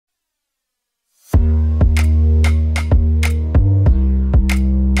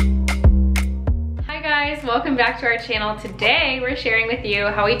back to our channel. Today we're sharing with you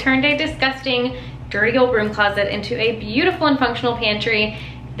how we turned a disgusting, dirty old broom closet into a beautiful and functional pantry.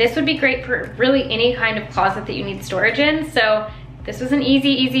 This would be great for really any kind of closet that you need storage in. So this was an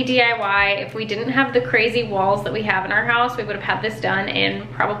easy DIY. If we didn't have the crazy walls that we have in our house, we would have had this done in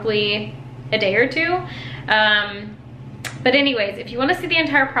probably a day or two. But anyways, if you want to see the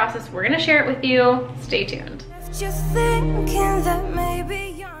entire process, we're going to share it with you. Stay tuned.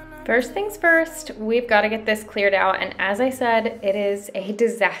 First things first, we've got to get this cleared out, and as I said, it is a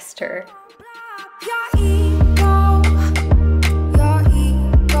disaster.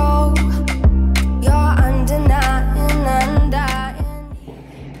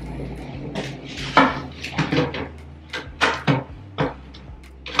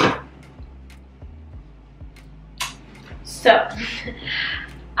 So,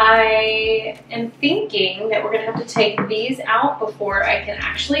 I am thinking that we're gonna have to take these out before I can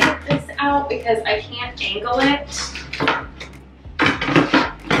actually get this out because I can't angle it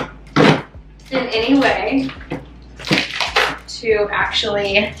in any way to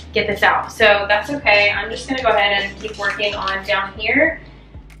actually get this out. So that's okay. I'm just gonna go ahead and keep working on down here.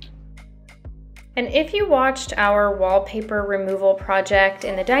 And if you watched our wallpaper removal project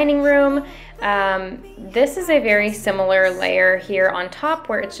in the dining room, this is a very similar layer here on top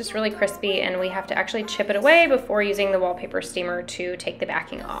where it's just really crispy and we have to actually chip it away before using the wallpaper steamer to take the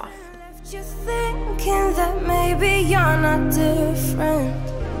backing off. Just thinking that maybe you're not different.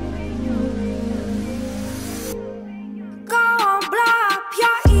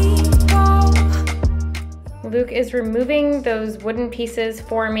 Luke is removing those wooden pieces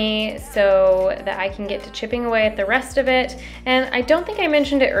for me so that I can get to chipping away at the rest of it. And I don't think I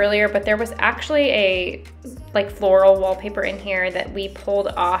mentioned it earlier, but there was actually a floral wallpaper in here that we pulled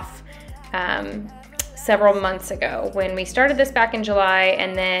off several months ago when we started this back in July,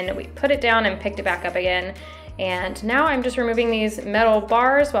 and then we put it down and picked it back up again. And now I'm just removing these metal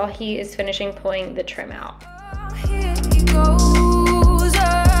bars while he is finishing pulling the trim out. Here he goes,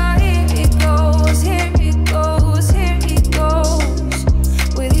 here he goes, here he goes, here he goes,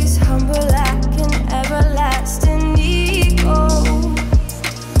 with his humble lack and everlasting ego.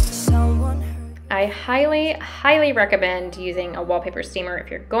 I highly recommend using a wallpaper steamer if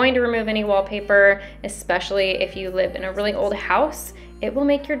you're going to remove any wallpaper, especially if you live in a really old house. It will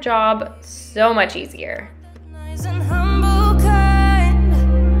make your job so much easier. Nice and humble kind,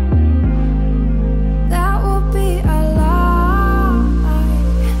 that will be a lie.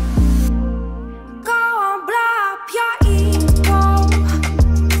 Go on, blow up your ego,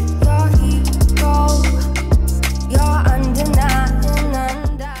 you're undenying.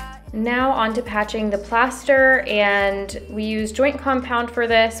 Now on to patching the plaster, and we use joint compound for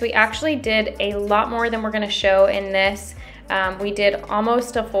this. We actually did a lot more than we're going to show in this. We did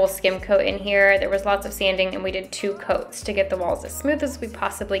almost a full skim coat in here. There was lots of sanding, and we did 2 coats to get the walls as smooth as we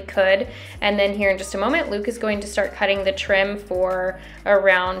possibly could. And then here in just a moment, Luke is going to start cutting the trim for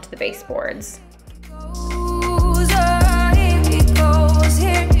around the baseboards.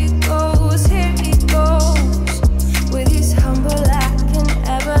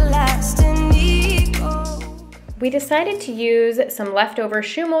 We decided to use some leftover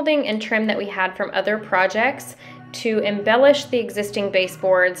shoe molding and trim that we had from other projects to embellish the existing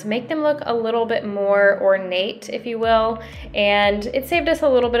baseboards, make them look a little bit more ornate, if you will, and it saved us a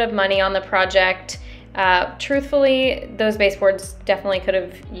little bit of money on the project. Truthfully, those baseboards definitely could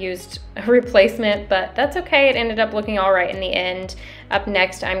have used a replacement, but that's okay. It ended up looking all right in the end. Up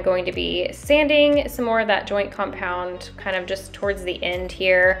next, I'm going to be sanding some more of that joint compound kind of just towards the end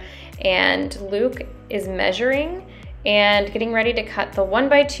here, and Luke is measuring and getting ready to cut the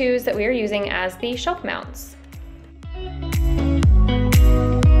 1x2s that we are using as the shelf mounts.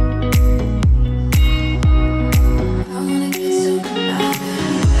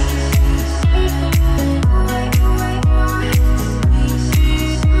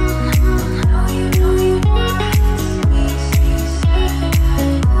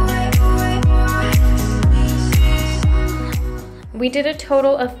 We did a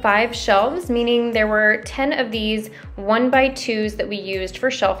total of 5 shelves, meaning there were 10 of these 1x2s that we used for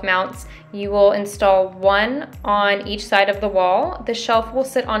shelf mounts. You will install 1 on each side of the wall. The shelf will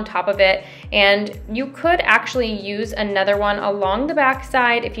sit on top of it, and you could actually use another one along the back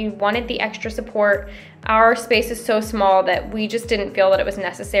side if you wanted the extra support. Our space is so small that we just didn't feel that it was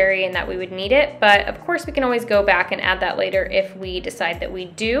necessary and that we would need it, but of course we can always go back and add that later if we decide that we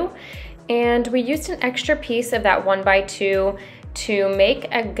do. And we used an extra piece of that 1x2 to make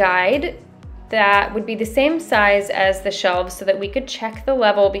a guide that would be the same size as the shelves so that we could check the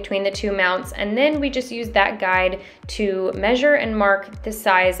level between the two mounts, and then we just used that guide to measure and mark the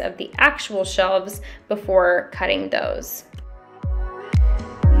size of the actual shelves before cutting those.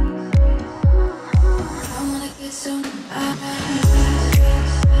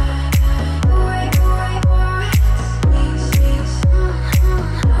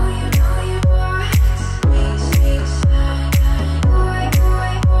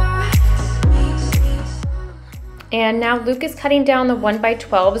 And now Luke is cutting down the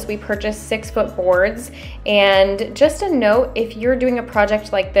 1x12s. We purchased 6-foot boards. And just a note, if you're doing a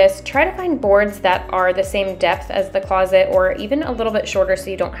project like this, try to find boards that are the same depth as the closet or even a little bit shorter so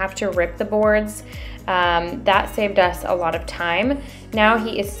you don't have to rip the boards. That saved us a lot of time. Now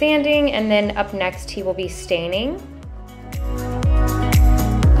he is sanding, and then up next he will be staining.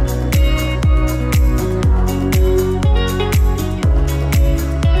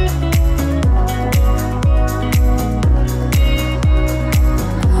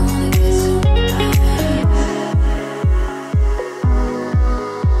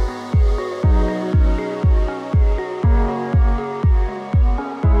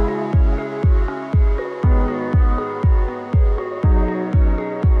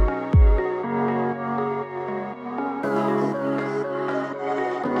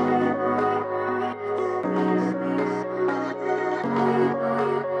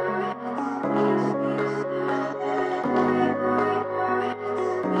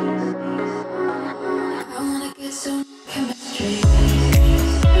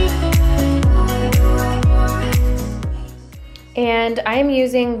 And I'm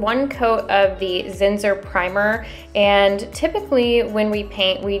using 1 coat of the Zinsser Primer, and typically when we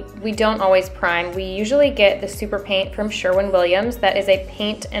paint, we don't always prime. We usually get the Super Paint from Sherwin-Williams. That is a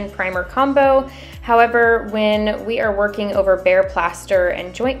paint and primer combo. However, when we are working over bare plaster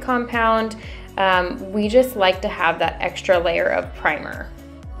and joint compound, we just like to have that extra layer of primer.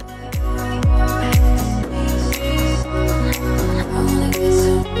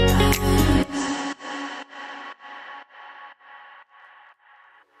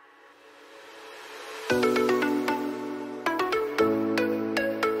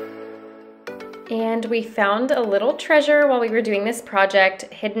 And we found a little treasure while we were doing this project.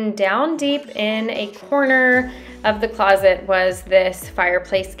 Hidden down deep in a corner of the closet was this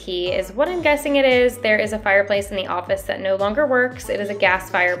fireplace key, is what I'm guessing it is. There is a fireplace in the office that no longer works. It is a gas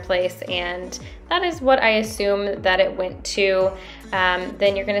fireplace, and that is what I assume that it went to.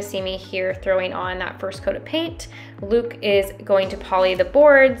 Then you're gonna see me here throwing on that first coat of paint. Luke is going to poly the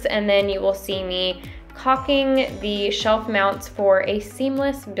boards, and then you will see me caulking the shelf mounts for a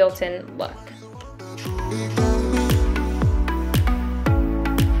seamless built-in look.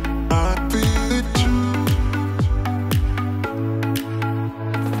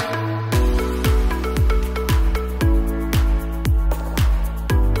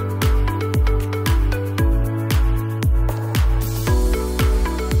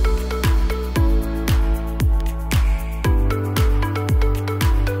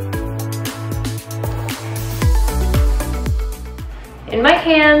 In my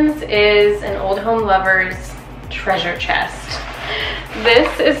hands is an Old Home Lover's treasure chest.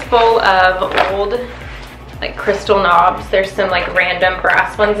 This is full of old like crystal knobs. There's some like random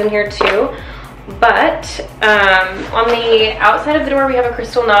brass ones in here too. But on the outside of the door we have a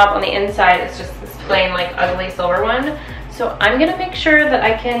crystal knob. On the inside it's just this plain like ugly silver one. So I'm gonna make sure that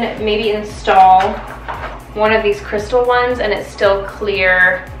I can maybe install one of these crystal ones and it still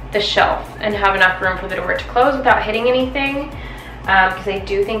clear the shelf and have enough room for the door to close without hitting anything. Because I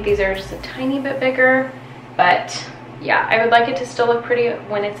do think these are just a tiny bit bigger, but yeah, I would like it to still look pretty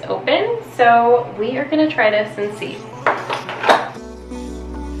when it's open. So we are gonna try this and see.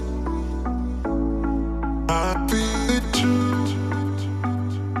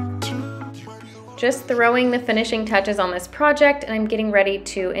 Just throwing the finishing touches on this project, and I'm getting ready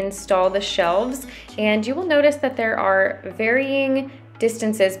to install the shelves. And you will notice that there are varying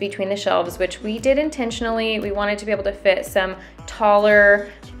distances between the shelves, which we did intentionally. We wanted to be able to fit some taller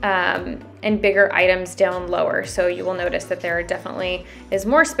and bigger items down lower. So you will notice that there definitely is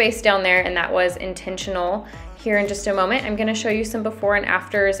more space down there, and that was intentional. Here in just a moment, I'm gonna show you some before and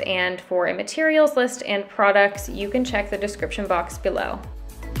afters, and for a materials list and products, you can check the description box below.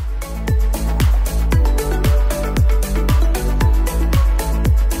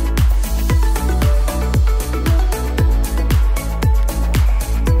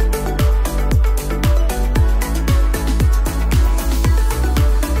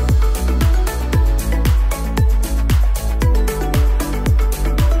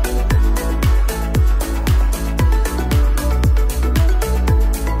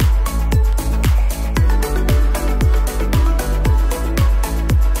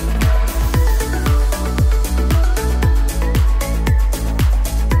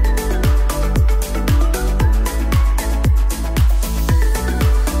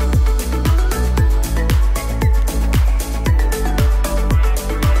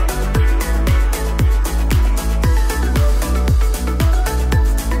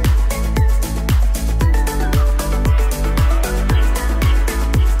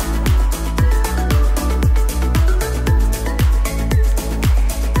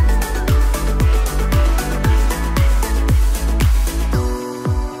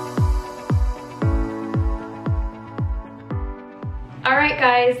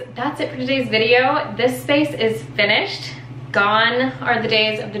 it for today's video. This space is finished. Gone are the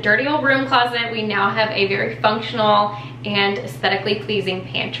days of the dirty old broom closet. We now have a very functional and aesthetically pleasing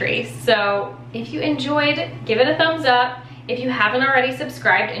pantry. So if you enjoyed, give it a thumbs up. If you haven't already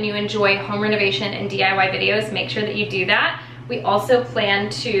subscribed and you enjoy home renovation and DIY videos, make sure that you do that. We also plan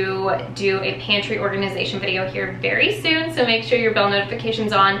to do a pantry organization video here very soon, so make sure your bell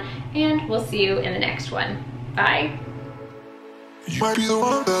notification's on, and we'll see you in the next one. Bye. You might be the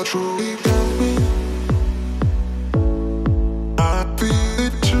one that truly got me.